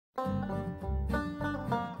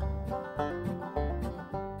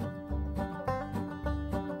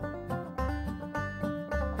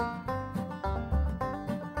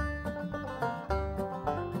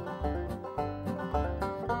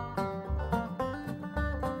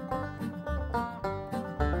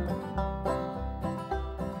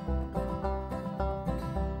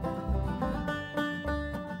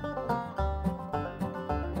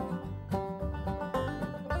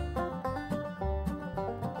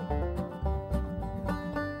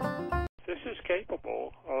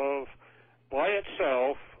capable of, by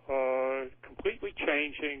itself, completely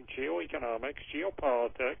changing geoeconomics,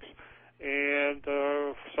 geopolitics, and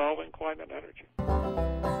solving climate energy.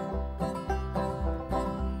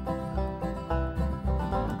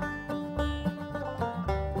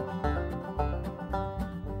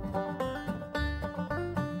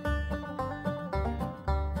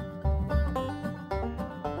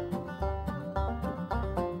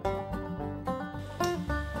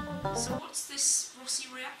 So what's this Rossi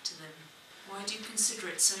reactor then? Why do you consider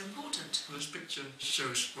it so important? Well, this picture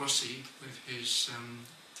shows Rossi with his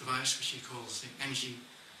device, which he calls the energy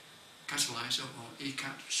catalyzer, or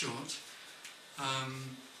E-cat for short.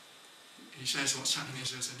 He says what's happening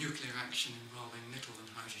is there's a nuclear reaction involving nickel and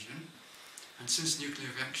hydrogen, and since nuclear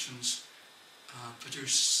reactions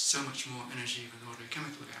produce so much more energy than ordinary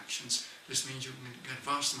chemical reactions, this means you can get a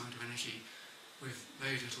vast amount of energy with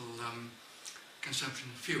very little consumption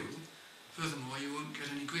of fuel. Furthermore, you won't get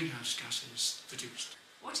any greenhouse gases produced.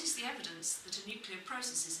 What is the evidence that a nuclear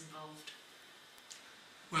process is involved?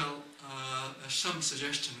 Well, there's some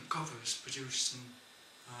suggestion that copper is produced and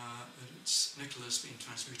that nickel has been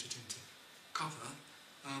transmuted into copper,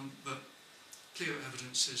 but clear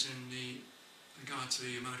evidence is in regard to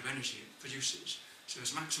the amount of energy it produces. So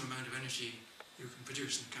there's a maximum amount of energy you can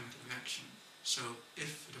produce in a chemical reaction. So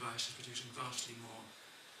if the device is producing vastly more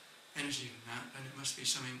energy than that, then it must be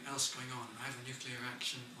something else going on, either a nuclear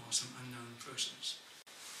reaction or some unknown process.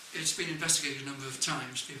 It's been investigated a number of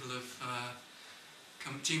times. People have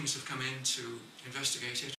teams have come in to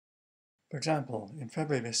investigate it. For example, in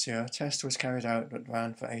February this year, a test was carried out that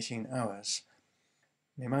ran for 18 hours.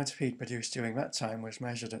 The amount of heat produced during that time was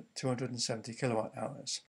measured at 270 kilowatt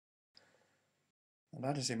hours. And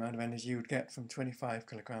that is the amount of energy you would get from 25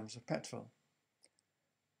 kilograms of petrol.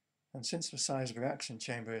 And since the size of the reaction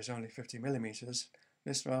chamber is only 50 millimeters,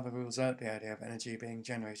 this rather rules out the idea of energy being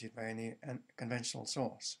generated by any conventional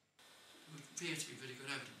source. It would appear to be very good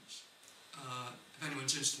evidence. If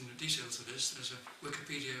anyone's interested in the details of this, there's a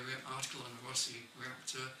Wikipedia article on the Rossi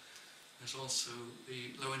Reactor. There's also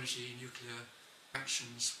the Low Energy Nuclear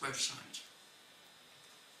Reactions website.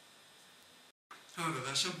 However,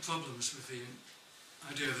 there are some problems with the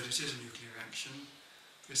idea that it is a nuclear reaction.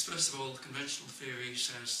 Because first of all, conventional theory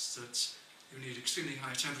says that you need extremely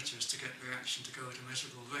high temperatures to get the reaction to go at a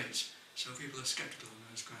measurable rate. So people are sceptical on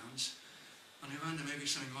those grounds. On the other hand, there may be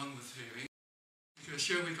something wrong with theory. Because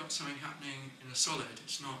here we've got something happening in a solid.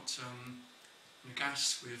 It's not in a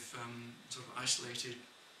gas with sort of isolated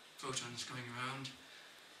protons going around.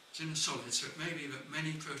 It's in a solid, so it may be that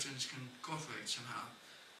many protons can cooperate somehow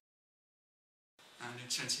and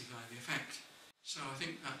intensify the effect. So I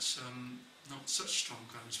think that's not such strong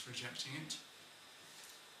grounds for rejecting it.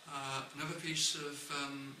 Another piece of,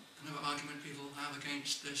 another argument people have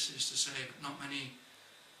against this is to say that not many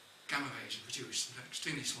gamma rays are produced, in fact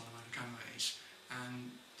extremely small amount of gamma rays,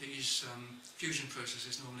 and these fusion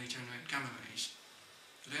processes normally generate gamma rays.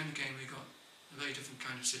 But then again we've got a very different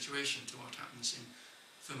kind of situation to what happens in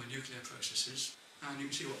thermonuclear processes, and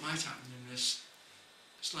you can see what might happen in this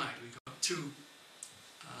slide. We've got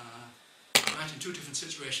in two different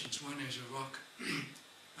situations. One is a rock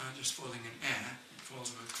just falling in air, it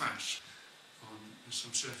falls with a crash on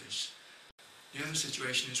some surface. The other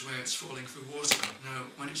situation is where it's falling through water. Now,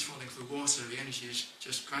 when it's falling through water, the energy is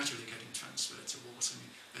just gradually getting transferred to water, and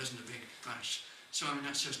there isn't a big crash. So, I mean,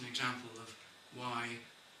 that's just an example of why,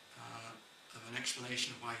 of an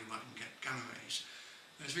explanation of why you mightn't get gamma rays.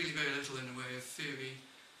 There's really very little in the way of theory.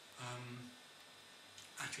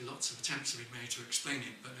 Actually, lots of attempts have been made to explain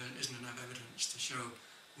it, but there isn't enough evidence to show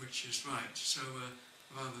which is right. So,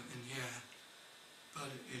 rather in the air.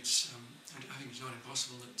 But it's, I think it's not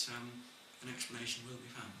impossible that an explanation will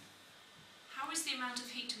be found. How is the amount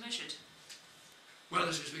of heat measured? Well,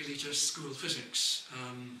 this is really just school physics.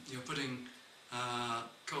 You're putting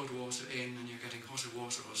cold water in and you're getting hotter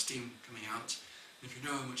water or steam coming out. And if you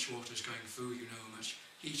know how much water is going through, you know how much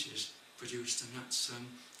heat is produced, and that's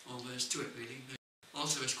all there is to it, really.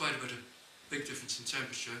 Also, there's quite a bit of big difference in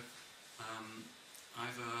temperature.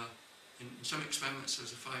 In some experiments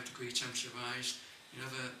there's a 5-degree temperature rise. In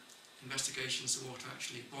other investigations the water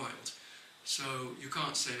actually boiled. So you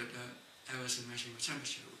can't say that there are errors in measuring the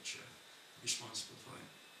temperature which are responsible for it.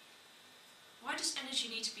 Why does energy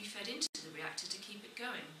need to be fed into the reactor to keep it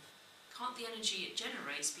going? Can't the energy it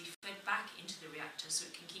generates be fed back into the reactor so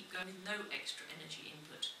it can keep going with no extra energy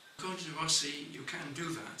input? According to Rossi, you can do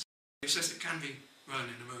that. He says it can be run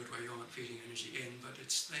in a mode where you aren't feeding energy in, but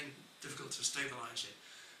it's then difficult to stabilise it.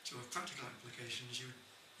 So with practical applications, you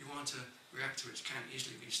want a reactor which can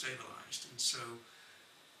easily be stabilised, and so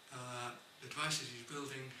the devices he's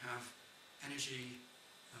building have energy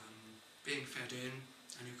being fed in,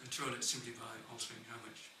 and you control it simply by altering how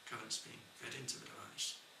much current's being fed into the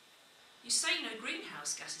device. You say no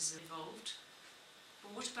greenhouse gases are involved,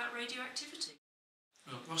 but what about radioactivity?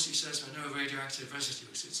 Well, Rossi says there are no radioactive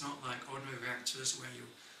residues. It's not like ordinary reactors where you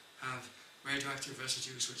have radioactive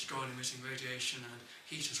residues which go on emitting radiation and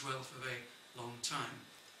heat as well for a very long time.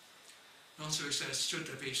 And also he says, should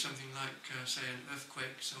there be something like, say, an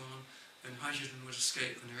earthquake, so on, then hydrogen would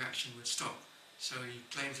escape and the reaction would stop. So he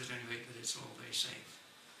claims at any rate that it's all very safe.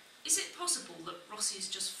 Is it possible that Rossi is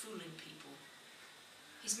just fooling people?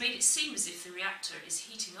 He's made it seem as if the reactor is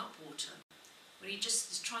heating up water, when he just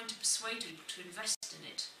is trying to persuade people to invest in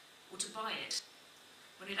it, or to buy it,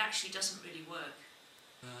 when it actually doesn't really work.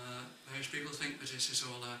 Various people think that this is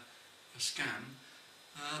all a scam,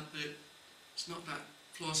 but it's not that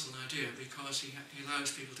plausible idea, because he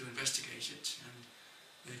allows people to investigate it, and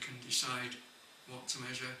they can decide what to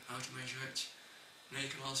measure, how to measure it. And they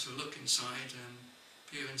can also look inside and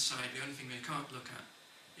peer inside. The only thing they can't look at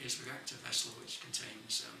is the reactor vessel, which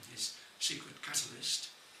contains his secret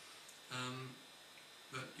catalyst.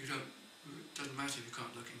 But it doesn't matter if you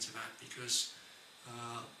can't look into that, because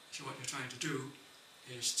so what you're trying to do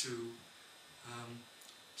is to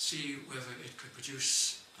see whether it could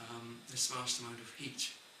produce this vast amount of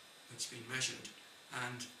heat that's been measured.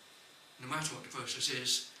 And no matter what the process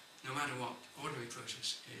is, no matter what ordinary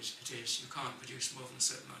process it is, you can't produce more than a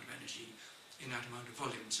certain amount of energy in that amount of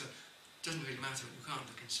volume. So it doesn't really matter, you can't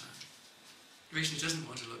look inside. The reason he doesn't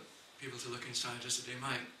want people to look inside is that they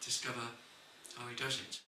might discover how he does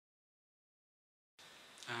it.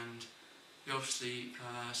 And he obviously,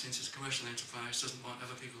 since it's a commercial enterprise, doesn't want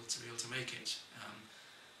other people to be able to make it.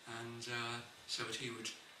 So that he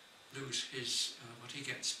would lose what he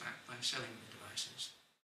gets back by selling the devices.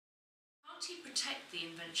 Can't he protect the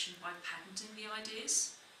invention by patenting the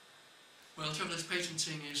ideas? Well, the trouble is,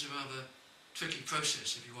 patenting is a rather tricky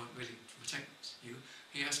process if you want really to protect you.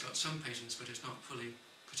 He has got some patents, but it's not fully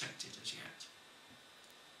protected as yet.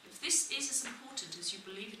 If this is as important as you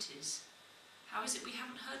believe it is, how is it we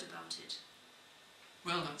haven't heard about it?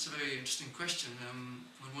 Well, that's a very interesting question.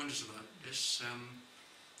 One wonders about this.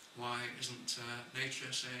 Why isn't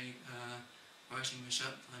Nature, say, writing this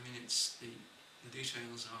up? I mean, the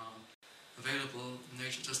details are available, and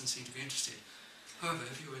Nature doesn't seem to be interested. However,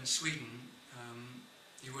 if you were in Sweden,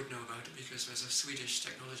 you would know about it, because there's a Swedish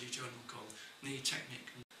technology journal called Ny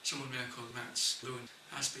Teknik. Someone there called Mats Lewin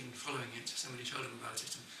has been following it. Somebody told him about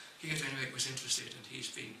it, and he at any rate was interested, and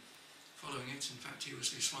he's been following it. In fact, he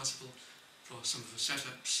was responsible for some of the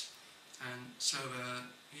setups, and so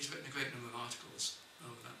he's written a great number of articles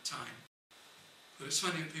over that time. But it's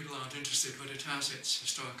funny that people aren't interested, but it has its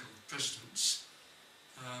historical precedents.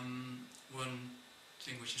 One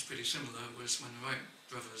thing which is pretty similar was when the Wright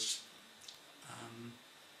brothers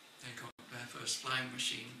they got their first flying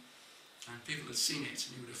machine, and people had seen it,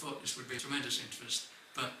 and you would have thought this would be a tremendous interest,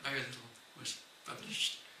 but very little was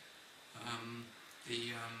published.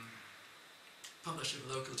 The publisher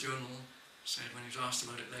of a local journal said, when he was asked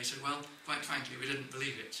about it later, well, quite frankly, we didn't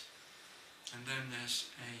believe it. And then there's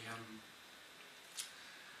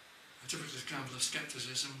a typical example of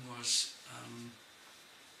scepticism was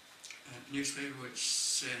a newspaper which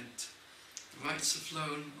said, the Wrights have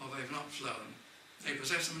flown or they've not flown. They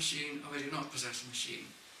possess a machine or they do not possess a machine.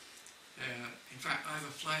 In fact,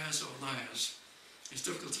 either flyers or liars. It's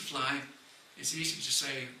difficult to fly. It's easy to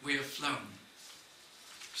say, we have flown.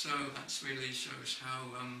 So that really shows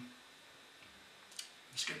how the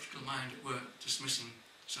sceptical mind at work dismissing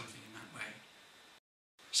something in that way.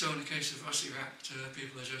 So in the case of Rossi Reactor,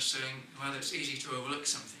 people are just saying, well, it's easy to overlook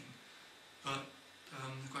something, but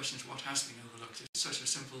the question is what has been overlooked. It's such a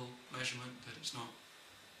simple measurement that it's not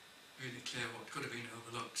really clear what could have been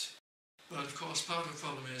overlooked. But of course, part of the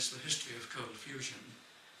problem is the history of cold fusion.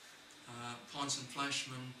 Pons and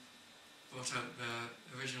Fleischmann brought out their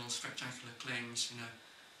original spectacular claims in a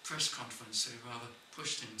press conference they were rather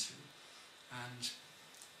pushed into, and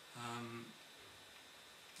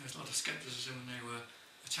there's a lot of scepticism when they were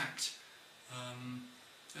attacked.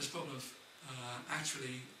 There's a problem of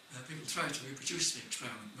actually people tried to reproduce the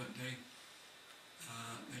experiment, but they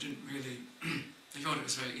didn't really. They thought it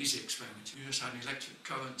was a very easy experiment. You just had an electric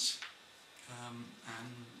current,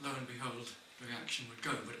 and lo and behold, the reaction would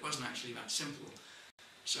go. But it wasn't actually that simple.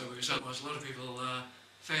 So the result was a lot of people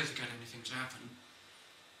failed to get anything to happen,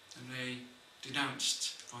 and they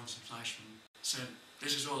denounced Pons and Fleischmann, said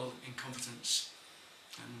this is all incompetence,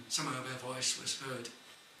 and somehow their voice was heard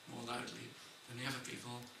more loudly than the other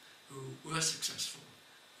people who were successful.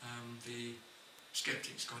 The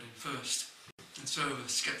skeptics got in first, and so the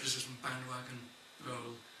skepticism bandwagon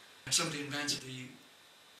role Somebody invented the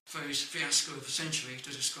phrase fiasco of the century to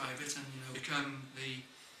describe it, and become the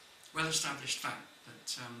well-established fact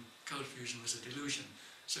that cold fusion was a delusion.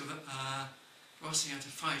 So Rossi had to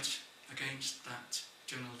fight against that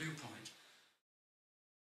general viewpoint.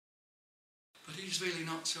 But he's really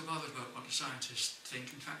not so bothered about what the scientists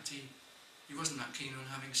think. In fact, he wasn't that keen on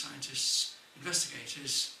having scientists investigate.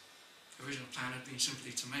 His original plan had been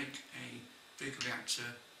simply to make a big reactor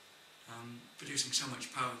producing so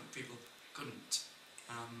much power that people couldn't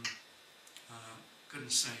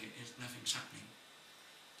say nothing's happening.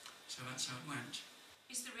 So that's how it went.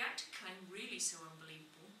 Is the reactor claim really so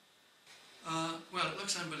unbelievable? Well, it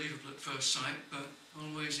looks unbelievable at first sight, but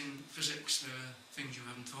always in physics there are things you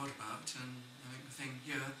haven't thought about, and I think the thing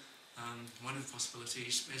here, one of the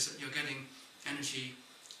possibilities, is that you're getting energy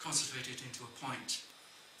concentrated into a point,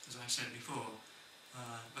 as I said before.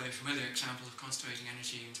 A very familiar example of concentrating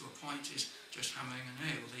energy into a point is just hammering a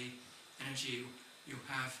nail. The energy you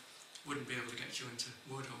have wouldn't be able to get you into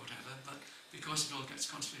wood or whatever, but because it all gets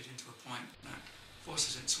concentrated into a point, that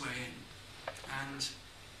forces its way in. And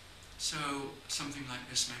so something like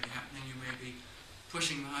this may be happening. You may be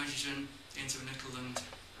pushing the hydrogen into the nickel, and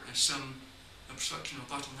there's some obstruction or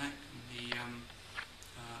bottleneck, and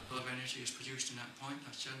a lot of energy is produced in that point.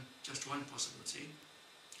 That's just one possibility.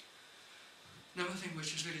 Another thing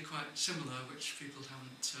which is really quite similar, which people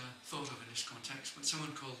haven't thought of in this context, but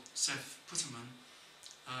someone called Seth Putterman,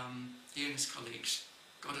 he and his colleagues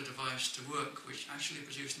got a device to work which actually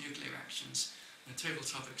produced nuclear reactions in a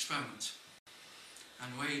tabletop experiment.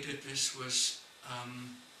 And the way he did this was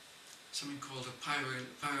something called a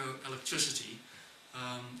pyroelectricity.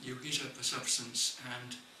 You heat up a substance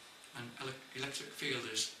and an electric field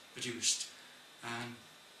is produced. And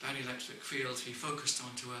that electric field he focused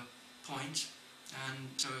onto a point, and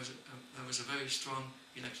so there was a very strong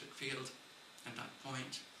electric field at that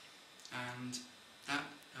point, and that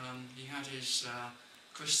he had his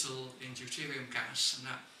crystal in deuterium gas, and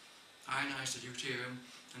that ionized the deuterium,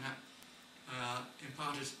 and that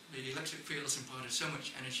the electric fields imparted so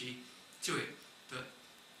much energy to it that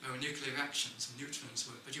there were nuclear reactions and neutrons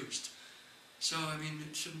were produced. So, I mean,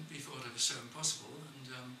 it shouldn't be thought of as so impossible,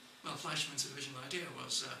 and well, Fleischmann's original idea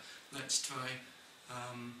was let's try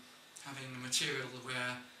having a material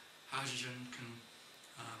where hydrogen can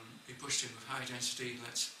be pushed in with high density.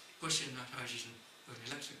 Let's push in that hydrogen with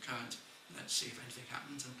an electric current. Let's see if anything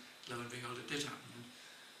happens, and lo and behold, it did happen. And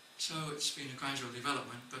so it's been a gradual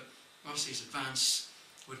development, but Rossi's advance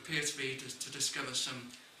would appear to be to discover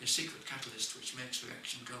a secret catalyst which makes the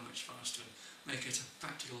reaction go much faster, make it a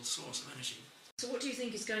practical source of energy. So what do you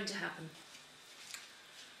think is going to happen?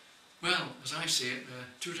 Well, as I see it, there are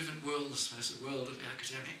two different worlds. There's the world of the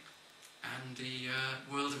academic and the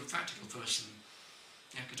world of a practical person.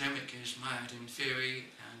 The academic is mired in theory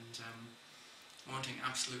and wanting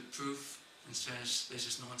absolute proof, and says this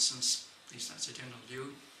is nonsense, at least that's a general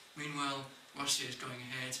view. Meanwhile, Rossi is going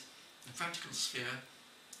ahead in the practical sphere,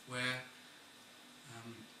 where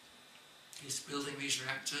he's building these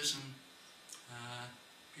reactors, and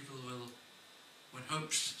people will, one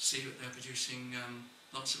hopes, see that they're producing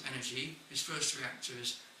lots of energy. His first reactor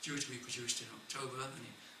is due to be produced in October, and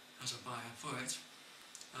he has a buyer for it.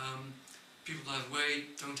 People, by the way,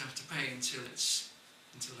 don't have to pay until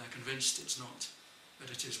they're convinced that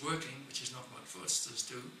it is working, which is not what fraudsters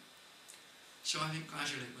do. So I think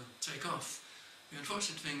gradually it will take off. The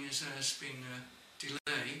unfortunate thing is there's been a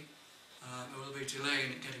delay. There will be a delay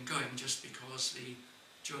in it getting going just because the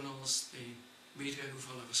journals, the media who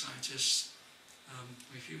follow the scientists,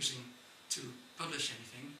 refusing to publish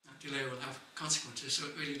anything. That delay will have consequences, so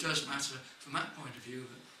it really does matter from that point of view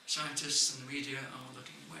that scientists and the media are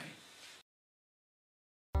looking away.